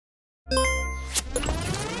Hello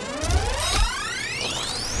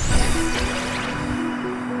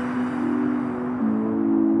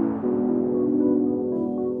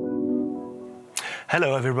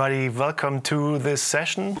everybody, welcome to this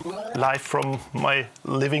session, live from my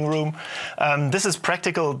living room. This is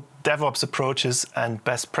practical DevOps approaches and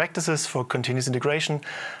best practices for continuous integration.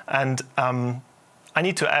 And I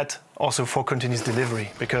need to add also for continuous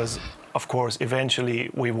delivery, because of course, eventually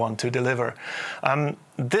we want to deliver.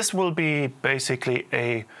 This will be basically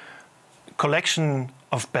a collection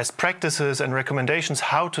of best practices and recommendations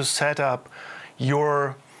how to set up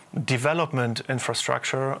your development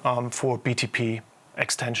infrastructure for BTP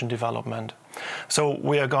extension development. So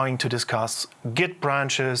we are going to discuss Git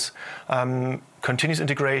branches, continuous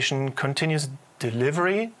integration, continuous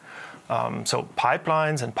delivery, so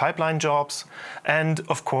pipelines and pipeline jobs, and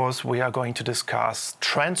of course we are going to discuss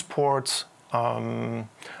transports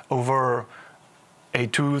over a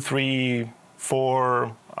 2, 3,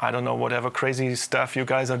 4, I don't know, whatever crazy stuff you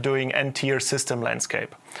guys are doing, N-tier system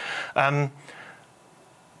landscape.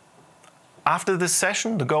 After this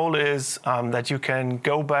session, the goal is that you can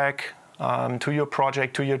go back to your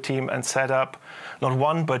project, to your team, and set up not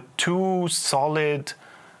one, but 2 solid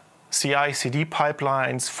CI/CD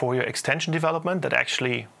pipelines for your extension development that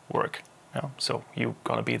actually work. Yeah? So you're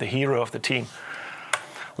going to be the hero of the team.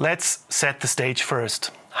 Let's set the stage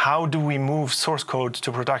first. How do we move source code to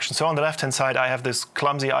production? So on the left-hand side, I have this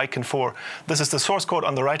clumsy icon for, this is the source code.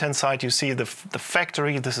 On the right-hand side, you see the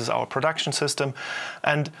factory. This is our production system.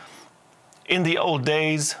 And in the old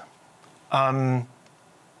days,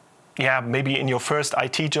 yeah, maybe in your first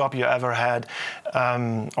IT job you ever had,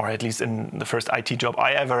 or at least in the first IT job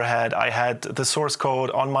I ever had, I had the source code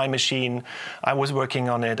on my machine. I was working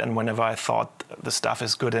on it, and whenever I thought the stuff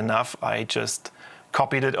is good enough, I just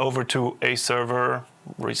copied it over to a server,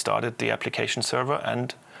 restarted the application server,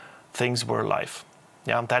 and things were live.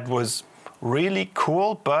 Yeah, that was really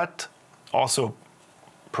cool, but also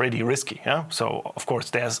pretty risky. Yeah? So of course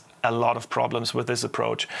there's a lot of problems with this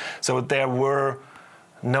approach. So there were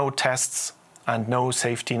no tests and no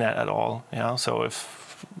safety net at all. Yeah? So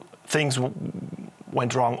if things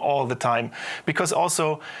went wrong all the time, because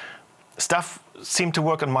also stuff seemed to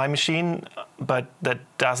work on my machine, but that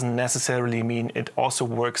doesn't necessarily mean it also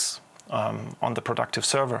works on the productive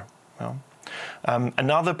server. Yeah?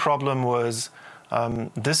 Another problem was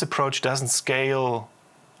this approach doesn't scale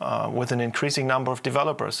with an increasing number of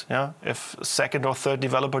developers. Yeah? If a second or third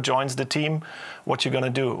developer joins the team, what you're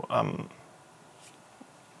going to do?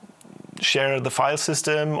 Share the file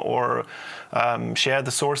system or share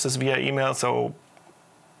the sources via email. So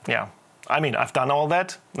yeah, I mean, I've done all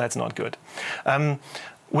that. That's not good.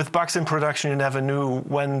 With bugs in production, you never knew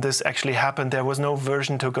when this actually happened. There was no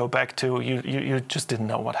version to go back to. You just didn't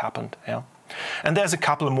know what happened. Yeah? And there's a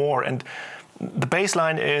couple more. And the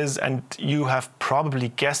baseline is, and you have probably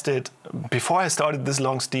guessed it before I started this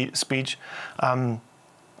long speech,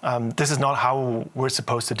 this is not how we're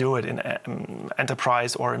supposed to do it in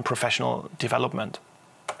enterprise or in professional development.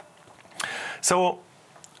 So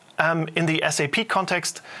in the SAP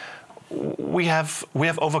context, we have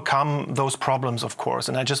overcome those problems, of course,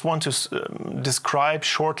 and I just want to describe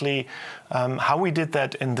shortly how we did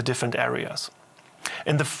that in the different areas.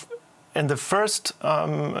 In the first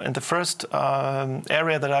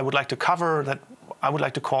area that I would like to cover, that I would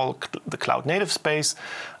like to call the cloud native space,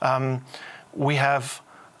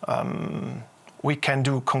 we can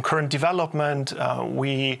do concurrent development.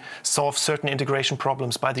 We solve certain integration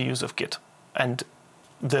problems by the use of Git and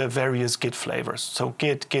the various Git flavors. So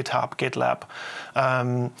Git, GitHub, GitLab.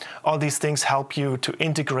 All these things help you to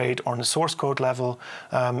integrate on a source code level,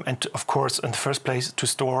 and of course, in the first place,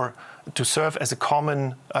 to serve as a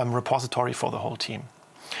common repository for the whole team.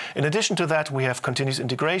 In addition to that, we have continuous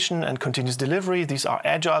integration and continuous delivery. These are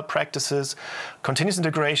agile practices. Continuous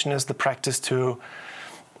integration is the practice to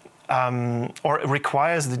or it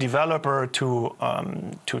requires the developer to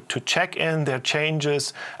check in their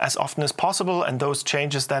changes as often as possible, and those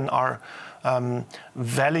changes then are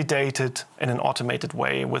validated in an automated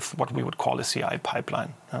way with what we would call a CI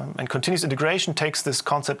pipeline. And continuous integration takes this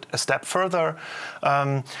concept a step further.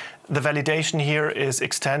 The validation here is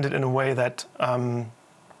extended in a way that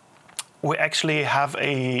we actually have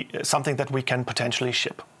something that we can potentially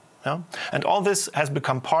ship. Yeah? And all this has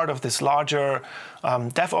become part of this larger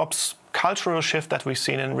DevOps cultural shift that we've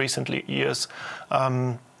seen in recent years,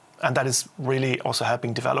 and that is really also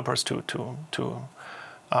helping developers to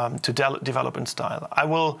develop in style. I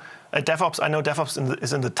know DevOps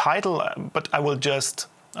is in the title, but I will just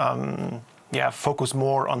focus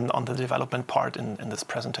more on the development part in this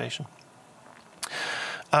presentation.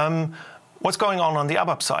 What's going on the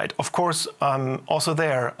ABAP side? Of course, also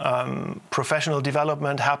there, professional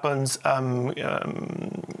development happens,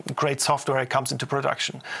 great software comes into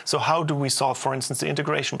production. So how do we solve, for instance, the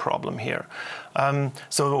integration problem here?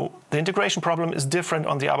 So the integration problem is different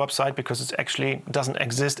on the ABAP side because it actually doesn't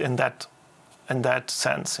exist in that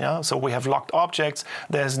sense. Yeah? So we have locked objects.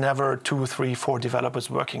 There's never 2, 3, 4 developers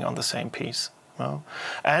working on the same piece. No?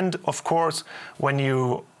 And of course, when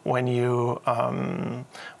you want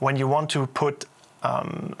to put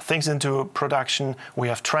things into production, we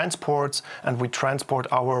have transports, and we transport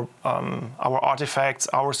our artifacts,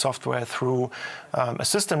 our software through a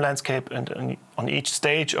system landscape, and on each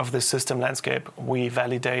stage of this system landscape, we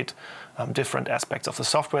validate different aspects of the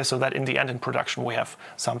software so that in the end in production we have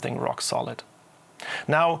something rock solid.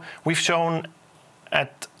 Now, we've shown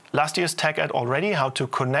at last year's TechEd already how to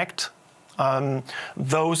connect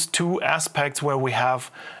those two aspects where we have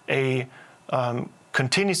a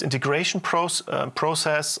continuous integration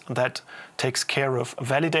process that takes care of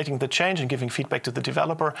validating the change and giving feedback to the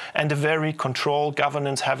developer, and a very control,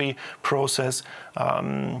 governance-heavy process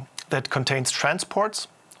that contains transports.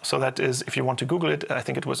 So that is, if you want to Google it, I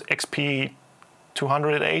think it was XP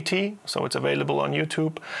 280, so it's available on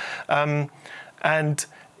YouTube. And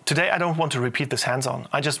today, I don't want to repeat this hands-on.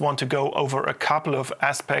 I just want to go over a couple of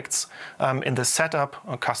aspects in the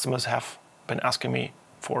setup customers have been asking me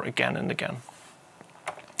for again and again.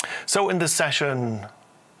 So in this session,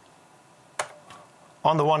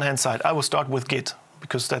 on the one hand side, I will start with Git,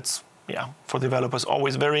 because that's, for developers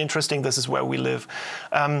always very interesting. This is where we live.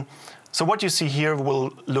 So what you see here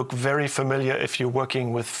will look very familiar if you're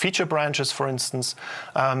working with feature branches, for instance.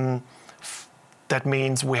 That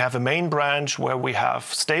means we have a main branch where we have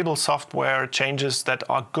stable software, changes that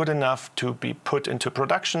are good enough to be put into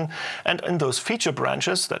production. And in those feature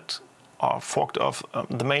branches that are forked off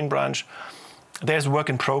the main branch, there's work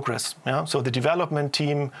in progress. Yeah? So the development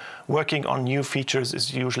team working on new features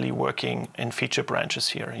is usually working in feature branches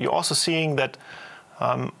here. You're also seeing that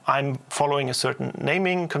I'm following a certain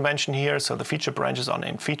naming convention here. So the feature branches are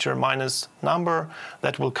named feature minus number.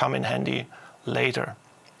 That will come in handy later.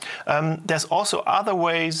 There's also other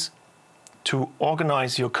ways to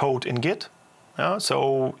organize your code in Git.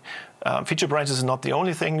 So feature branches is not the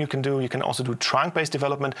only thing you can do. You can also do trunk-based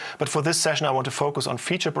development. But for this session, I want to focus on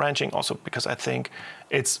feature branching also because I think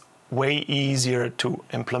it's way easier to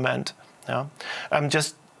implement.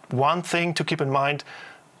 Just one thing to keep in mind,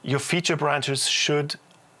 your feature branches should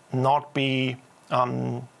not be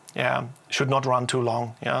should not run too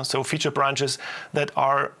long. So feature branches that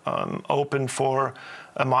are open for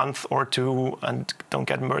a month or two and don't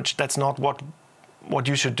get merged, that's not what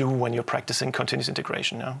you should do when you're practicing continuous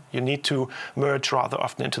integration. You need to merge rather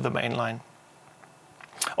often into the main line.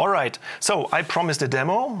 All right, so I promised a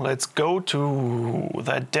demo. Let's go to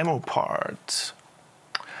that demo part.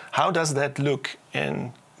 How does that look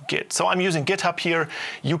in Git? So I'm using GitHub here.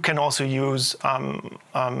 You can also use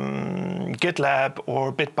GitLab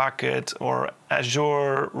or Bitbucket or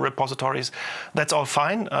Azure repositories. That's all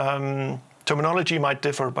fine. Terminology might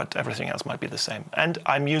differ, but everything else might be the same. And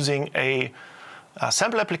I'm using a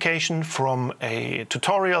sample application from a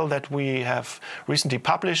tutorial that we have recently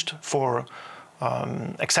published for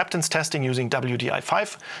acceptance testing using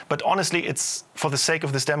WDI5. But honestly, it's, for the sake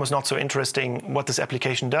of this demo, it's not so interesting what this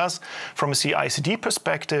application does. From a CI/CD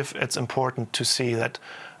perspective, it's important to see that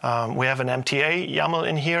we have an MTA YAML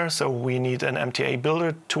in here, so we need an MTA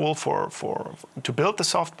builder tool to build the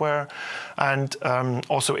software, and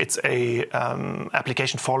also it's a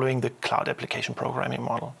application following the cloud application programming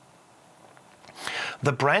model.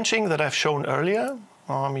 The branching that I've shown earlier,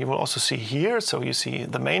 you will also see here. So you see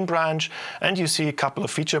the main branch, and you see a couple of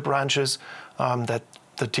feature branches that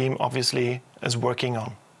the team obviously is working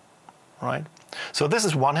on, right? So this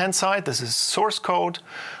is one hand side, this is source code.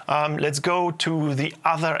 Let's go to the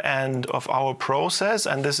other end of our process,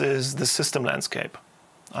 and this is the system landscape.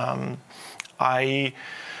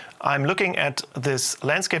 I'm looking at this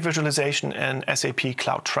landscape visualization in SAP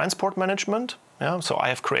Cloud Transport Management. So I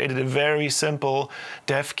have created a very simple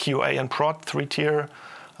dev, QA, and prod 3-tier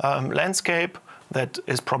landscape that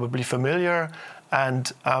is probably familiar.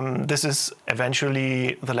 And this is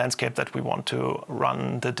eventually the landscape that we want to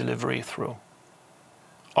run the delivery through.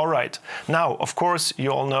 All right. Now, of course,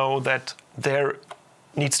 you all know that there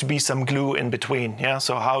needs to be some glue in between.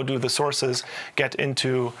 So how do the sources get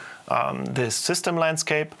into this system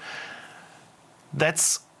landscape?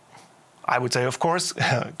 That's, I would say, of course,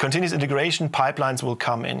 continuous integration pipelines will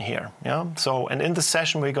come in here. So, and in this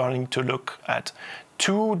session, we're going to look at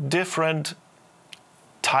two different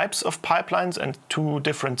types of pipelines and two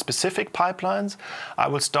different specific pipelines. I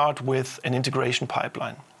will start with an integration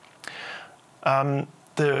pipeline.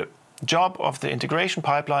 The job of the integration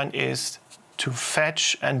pipeline is to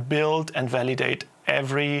fetch and build and validate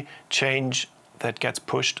every change that gets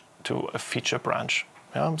pushed to a feature branch.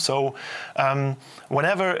 Yeah? So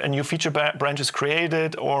whenever a new feature branch is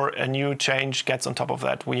created or a new change gets on top of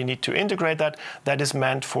that, we need to integrate that. That is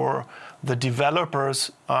meant for the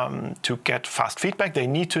developers to get fast feedback. They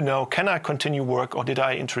need to know, can I continue work, or did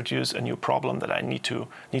I introduce a new problem that I need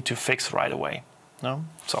to fix right away? No?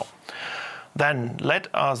 So then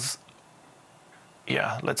let's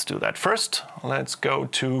do that. First, let's go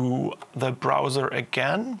to the browser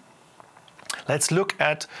again. Let's look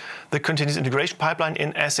at the continuous integration pipeline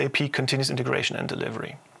in SAP Continuous Integration and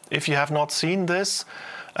Delivery. If you have not seen this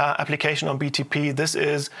application on BTP, this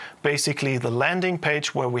is basically the landing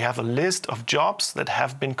page where we have a list of jobs that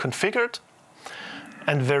have been configured.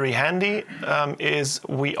 And very handy is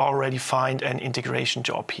we already find an integration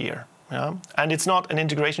job here. Yeah? And it's not an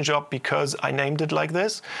integration job because I named it like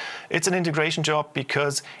this. It's an integration job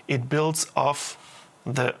because it builds off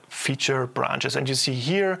the feature branches. And you see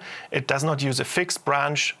here, it does not use a fixed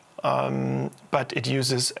branch, but it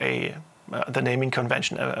uses the naming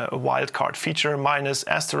convention, a wildcard feature minus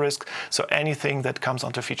asterisk. So anything that comes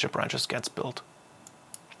onto feature branches gets built.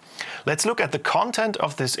 Let's look at the content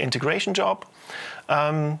of this integration job.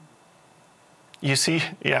 You see,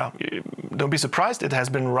 don't be surprised, it has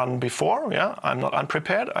been run before. Yeah, I'm not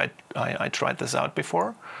unprepared. I tried this out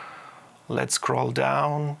before. Let's scroll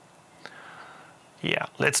down. Yeah,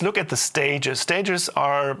 let's look at the stages. Stages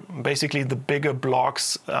are basically the bigger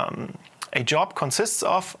blocks a job consists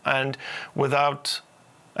of, and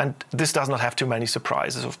this does not have too many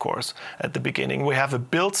surprises, of course, at the beginning. We have a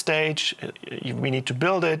build stage. We need to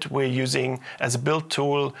build it. We're using, as a build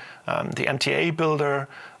tool, the MTA builder.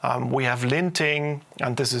 We have linting,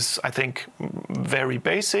 and this is, I think, very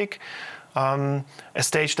basic. A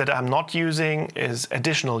stage that I'm not using is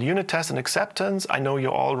additional unit tests and acceptance. I know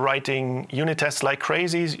you're all writing unit tests like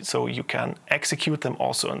crazy, so you can execute them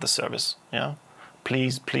also in the service. Yeah,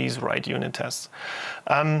 please write unit tests.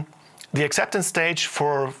 The acceptance stage,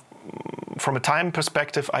 from a time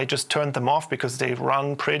perspective, I just turned them off because they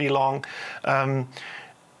run pretty long.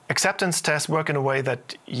 Acceptance tests work in a way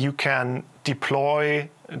that you can deploy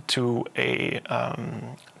to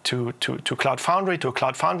Cloud Foundry, to a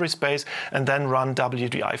Cloud Foundry space, and then run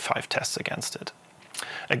WDI5 tests against it.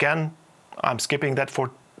 Again, I'm skipping that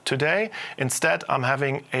for today. Instead, I'm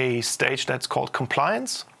having a stage that's called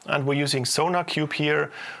compliance, and we're using SonarQube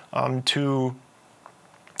here to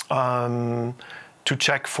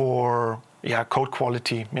check for code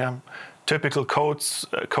quality, typical code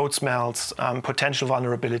smells, potential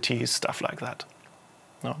vulnerabilities, stuff like that.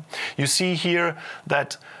 No. You see here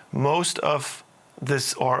that most of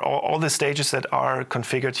this, or all the stages that are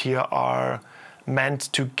configured here, are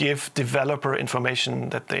meant to give developers information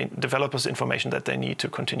that they need to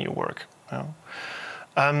continue work.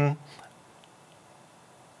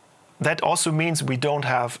 That also means we don't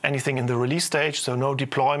have anything in the release stage, so no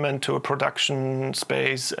deployment to a production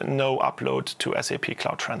space, no upload to SAP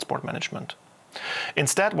Cloud Transport Management.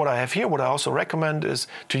 Instead, what I have here, what I also recommend, is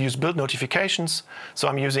to use build notifications. So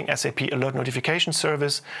I'm using SAP Alert Notification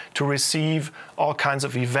Service to receive all kinds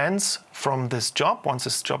of events from this job. Once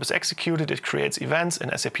this job is executed, it creates events in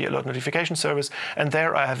SAP Alert Notification Service, and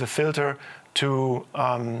there I have a filter to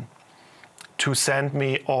send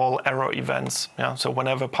me all error events. Yeah? So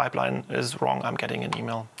whenever pipeline is wrong, I'm getting an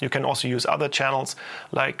email. You can also use other channels,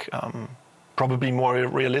 like probably more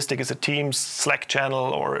realistic is a Teams Slack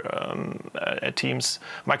channel, or a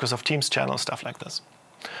Microsoft Teams channel, stuff like this.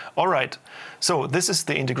 All right, so this is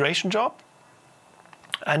the integration job,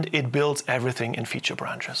 and it builds everything in feature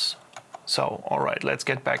branches. So, all right, let's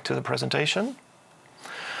get back to the presentation.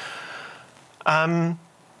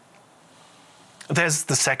 There's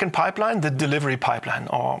the second pipeline, the delivery pipeline,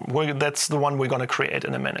 that's the one we're going to create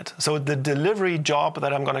in a minute. So the delivery job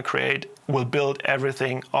that I'm going to create will build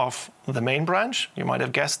everything off the main branch. You might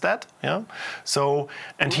have guessed that. Yeah. So,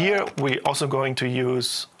 and here we're also going to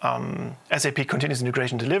use SAP Continuous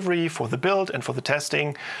Integration Delivery for the build and for the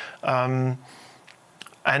testing. At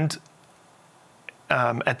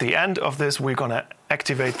the end of this, we're going to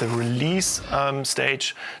activate the release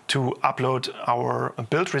stage to upload our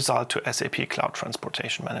build result to SAP Cloud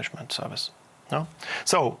Transportation Management Service. No?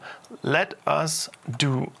 So let us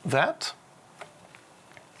do that.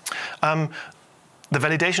 The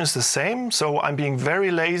validation is the same, so I'm being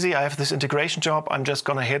very lazy. I have this integration job. I'm just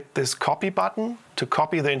going to hit this copy button to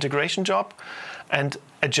copy the integration job and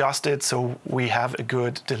adjust it so we have a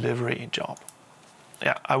good delivery job.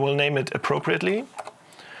 Yeah, I will name it appropriately,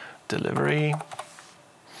 delivery.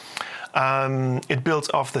 It builds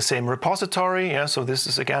off the same repository. Yeah, so this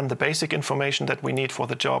is again the basic information that we need for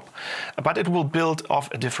the job, but it will build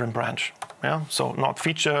off a different branch. Yeah, so not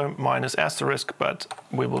feature minus asterisk, but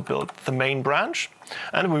we will build the main branch,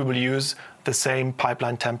 and we will use the same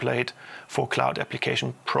pipeline template for cloud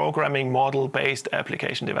application programming, model-based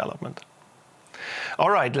application development. All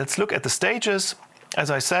right, let's look at the stages. As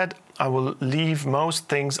I said, I will leave most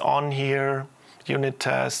things on here: unit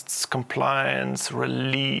tests, compliance,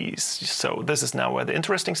 release. So this is now where the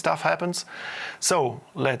interesting stuff happens. So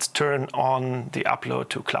let's turn on the upload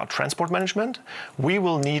to Cloud Transport Management. We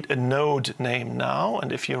will need a node name now.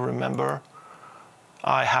 And if you remember,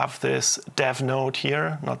 I have this dev node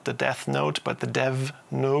here, not the death node, but the dev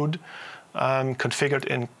node configured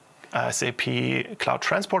in SAP Cloud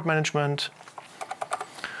Transport Management.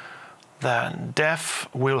 Then dev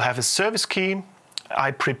will have a service key.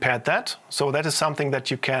 I prepared that. So that is something that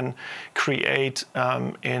you can create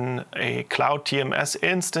in a Cloud TMS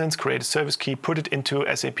instance, create a service key, put it into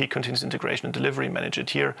SAP Continuous Integration and Delivery, manage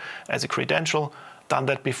it here as a credential. Done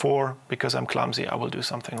that before. Because I'm clumsy, I will do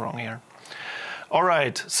something wrong here. All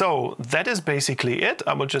right, so that is basically it.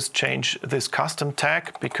 I will just change this custom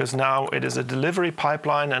tag because now it is a delivery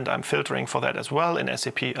pipeline and I'm filtering for that as well in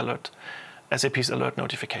SAP's alert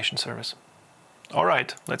notification service. All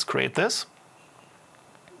right, let's create this.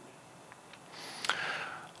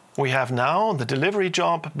 We have now the delivery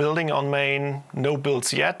job, building on main, no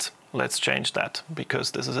builds yet. Let's change that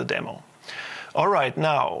because this is a demo. All right,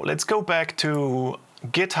 now let's go back to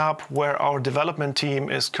GitHub where our development team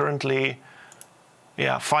is currently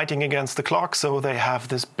fighting against the clock. So they have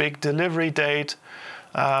this big delivery date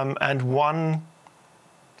and one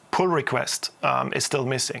pull request is still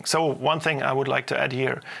missing. So one thing I would like to add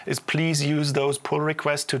here is please use those pull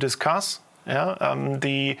requests to discuss. Yeah,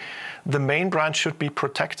 the main branch should be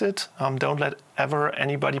protected. Don't let ever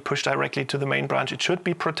anybody push directly to the main branch. It should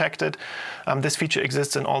be protected. This feature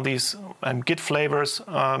exists in all these Git flavors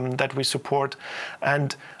that we support.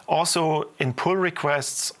 And also in pull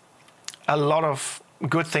requests, a lot of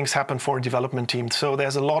good things happen for a development team. So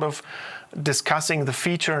there's a lot of discussing the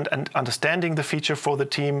feature and understanding the feature for the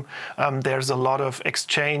team. There's a lot of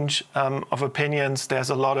exchange of opinions. There's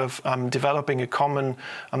a lot of developing a common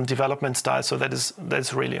development style. So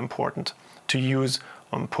that's really important to use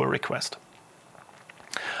pull request.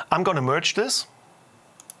 I'm going to merge this.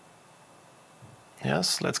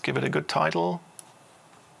 Yes, let's give it a good title.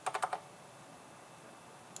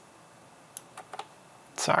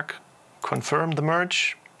 Zack. Confirm the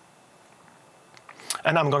merge.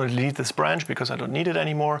 And I'm going to delete this branch because I don't need it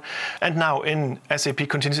anymore. And now in SAP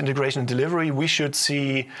Continuous Integration and Delivery, we should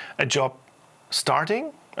see a job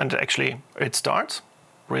starting. And actually, it starts.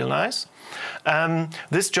 Real nice.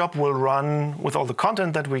 This job will run with all the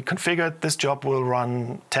content that we configured. This job will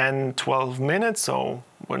run 10, 12 minutes. So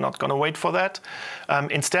we're not going to wait for that.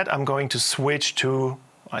 Instead, I'm going to switch to,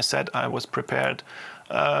 I said I was prepared,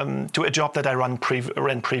 to a job that I ran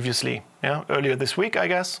previously, earlier this week, I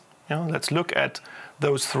guess. Let's look at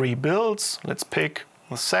those three builds. Let's pick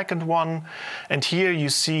the second one. And here you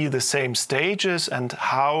see the same stages and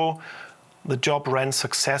how the job ran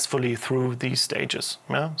successfully through these stages.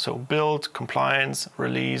 So build, compliance,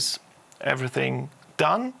 release, everything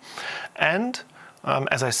done. And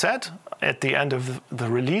as I said, at the end of the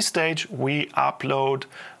release stage, we upload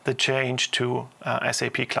the change to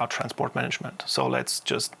SAP Cloud Transport Management. So let's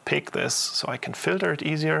just pick this so I can filter it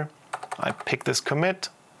easier. I pick this commit.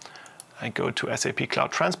 I go to SAP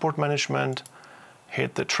Cloud Transport Management,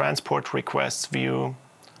 hit the transport requests view.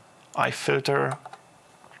 I filter.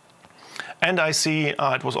 And I see,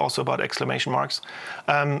 it was also about exclamation marks.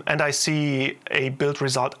 And I see a build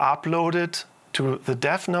result uploaded to the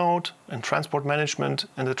dev node and transport management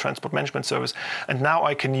and the transport management service. And now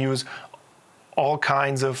I can use all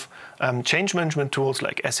kinds of change management tools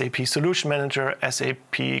like SAP Solution Manager,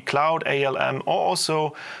 SAP Cloud ALM, or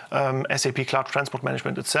also SAP Cloud Transport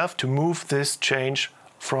Management itself to move this change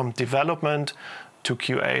from development to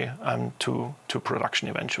QA and to production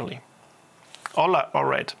eventually. All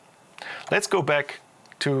right, let's go back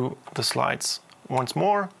to the slides once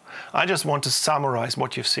more. I just want to summarize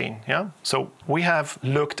what you've seen. So we have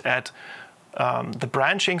looked at the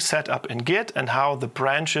branching setup in Git and how the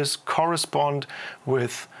branches correspond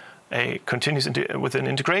with an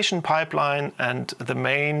integration pipeline and the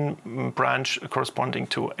main branch corresponding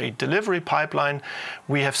to a delivery pipeline.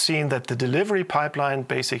 We have seen that the delivery pipeline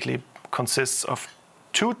basically consists of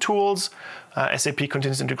two tools. SAP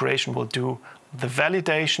Continuous Integration will do the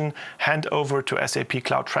validation, hand over to SAP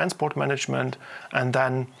Cloud Transport Management, and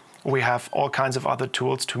then we have all kinds of other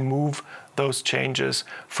tools to move those changes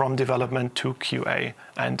from development to QA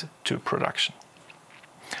and to production.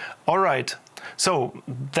 All right, so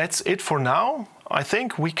that's it for now. I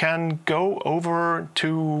think we can go over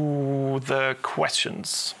to the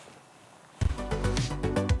questions.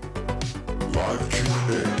 Live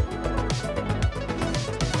Q&A.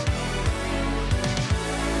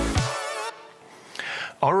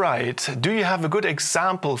 All right, do you have a good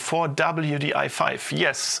example for WDI5?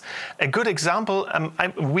 Yes, a good example,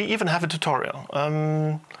 we even have a tutorial.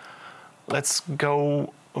 Let's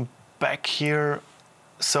go back here.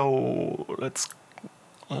 So let's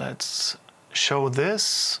show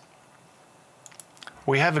this.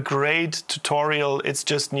 We have a great tutorial, it's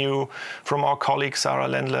just new, from our colleague Sarah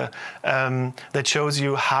Lendle, that shows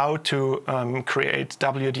you how to create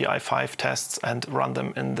WDI5 tests and run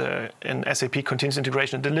them in SAP Continuous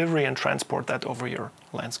Integration and Delivery and transport that over your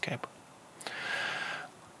landscape.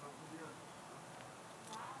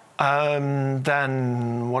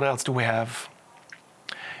 Then what else do we have?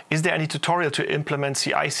 Is there any tutorial to implement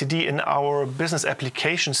CI/CD in our Business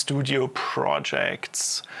Application Studio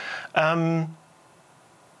projects?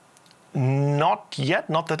 Not yet,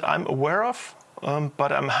 not that I'm aware of,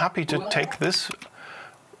 but I'm happy to take this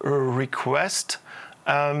request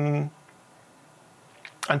and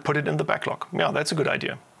put it in the backlog. Yeah, that's a good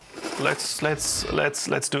idea. Let's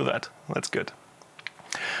do that. That's good.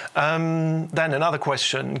 Then another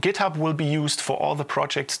question: GitHub will be used for all the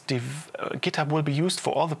projects.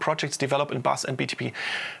 Developed in Bus and BTP.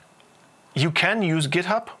 You can use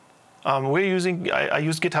GitHub. I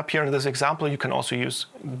use GitHub here in this example. You can also use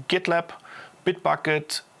GitLab,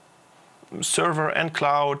 Bitbucket, server and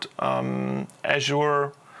cloud,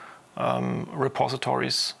 Azure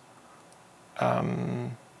repositories.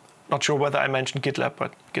 Not sure whether I mentioned GitLab,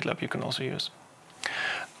 but GitLab you can also use.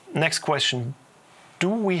 Next question. Do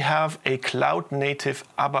we have a cloud-native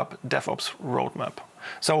ABAP DevOps roadmap?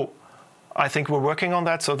 So I think we're working on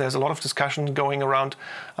that. So there's a lot of discussion going around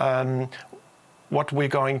what we're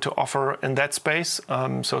going to offer in that space.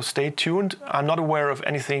 So stay tuned. I'm not aware of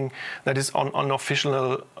anything that is on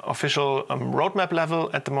official roadmap level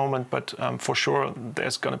at the moment, but for sure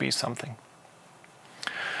there's going to be something.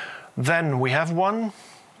 Then we have one.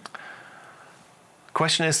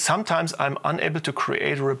 Question is, sometimes I'm unable to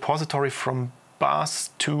create a repository from Bus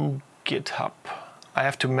to GitHub. I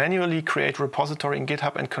have to manually create a repository in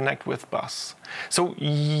GitHub and connect with Bus. So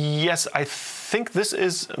yes, I think this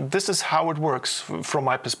is how it works from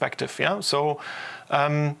my perspective. Yeah. So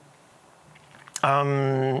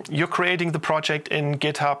you're creating the project in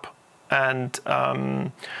GitHub, and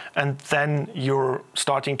then you're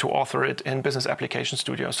starting to author it in Business Application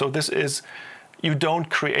Studio. So this is, you don't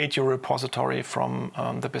create your repository from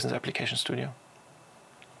the Business Application Studio.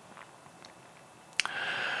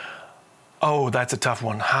 Oh, that's a tough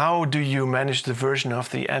one. How do you manage the version of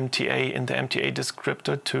the MTA in the MTA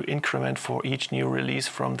descriptor to increment for each new release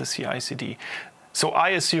from the CI/CD? So I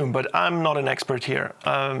assume, but I'm not an expert here.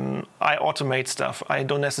 I automate stuff. I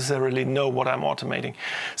don't necessarily know what I'm automating.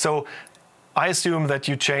 So I assume that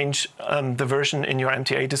you change the version in your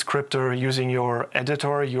MTA descriptor using your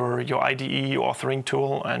editor, your IDE, your authoring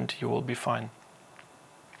tool, and you will be fine.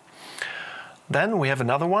 Then we have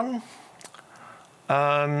another one.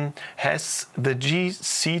 Has the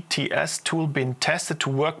GCTS tool been tested to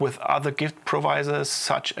work with other Git providers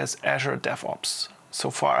such as Azure DevOps? So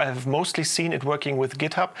far, I have mostly seen it working with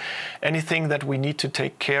GitHub. Anything that we need to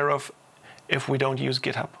take care of if we don't use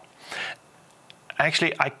GitHub?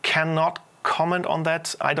 Actually, I cannot comment on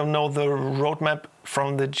that. I don't know the roadmap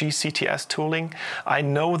from the GCTS tooling. I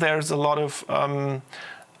know there's a lot of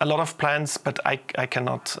plans, but I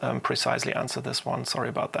cannot precisely answer this one. Sorry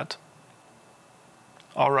about that.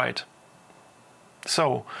 All right.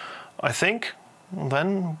 So I think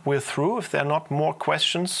then we're through. If there are not more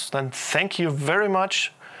questions, then thank you very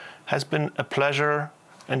much. Has been a pleasure.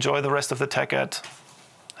 Enjoy the rest of the TechEd.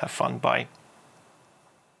 Have fun. Bye.